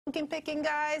pumpkin picking,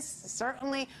 guys?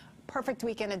 Certainly perfect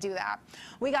weekend to do that.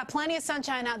 We got plenty of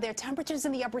sunshine out there. Temperatures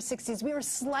in the upper 60s. We were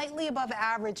slightly above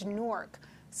average. Newark,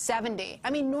 70. I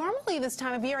mean, normally this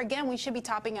time of year, again, we should be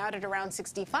topping out at around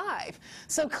 65.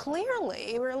 So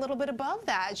clearly, we're a little bit above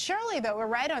that. Shirley, though, we're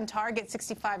right on target,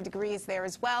 65 degrees there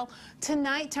as well.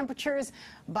 Tonight, temperatures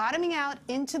bottoming out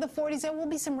into the 40s. There will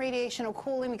be some radiational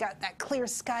cooling. We got that clear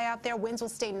sky out there. Winds will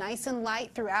stay nice and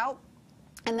light throughout.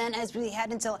 And then as we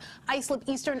head into Islip,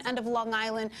 eastern end of Long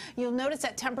Island, you'll notice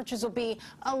that temperatures will be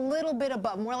a little bit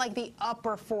above, more like the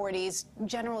upper 40s.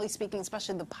 Generally speaking,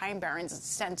 especially the Pine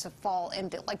Barrens tend to fall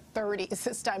into like 30s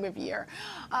this time of year.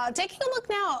 Taking a look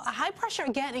now, high pressure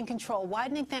again in control,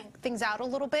 widening things out a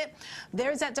little bit.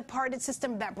 There's that departed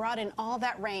system that brought in all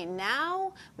that rain.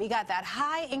 Now we got that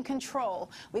high in control.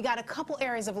 We got a couple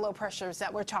areas of low pressures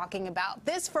that we're talking about.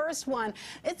 This first one,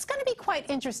 it's going to be quite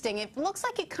interesting. It looks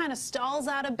like it kind of stalls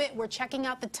out a bit. We're checking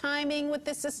out the timing with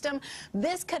this system.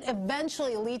 This could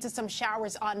eventually lead to some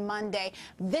showers on Monday.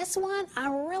 This one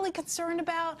I'm really concerned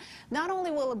about. Not only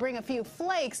will it bring a few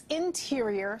flakes,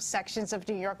 interior sections of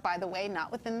New York, by the way, not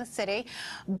within the city,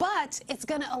 but it's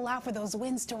going to allow for those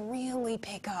winds to really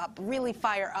pick up, really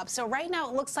fire up. So right now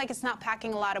it looks like it's not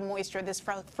packing a lot of moisture, this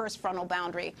first frontal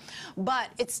boundary,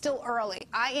 but it's still early.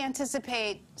 I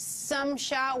anticipate some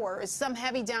showers, some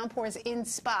heavy downpours in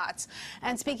spots.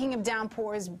 And speaking of downpours,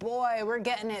 boy, we're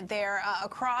getting it there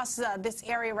across this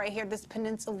area right here, this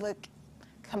peninsula.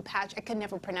 I can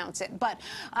never pronounce it, but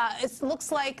it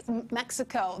looks like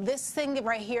Mexico. This thing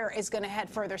right here is going to head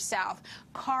further south.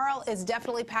 Carl is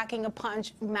definitely packing a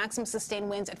punch, maximum sustained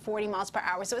winds at 40 miles per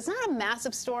hour. So it's not a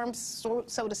massive storm, so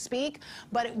to speak,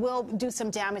 but it will do some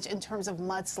damage in terms of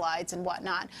mudslides and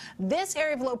whatnot. This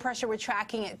area of low pressure we're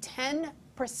tracking at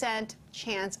 10%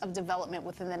 chance of development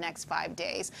within the next 5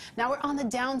 days. Now we're on the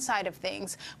downside of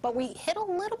things, but we hit a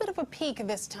little bit of a peak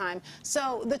this time.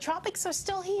 So the tropics are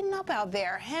still heating up out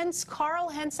there. Hence Carl,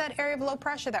 hence that area of low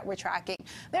pressure that we're tracking.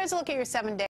 There's a look at your 7-day.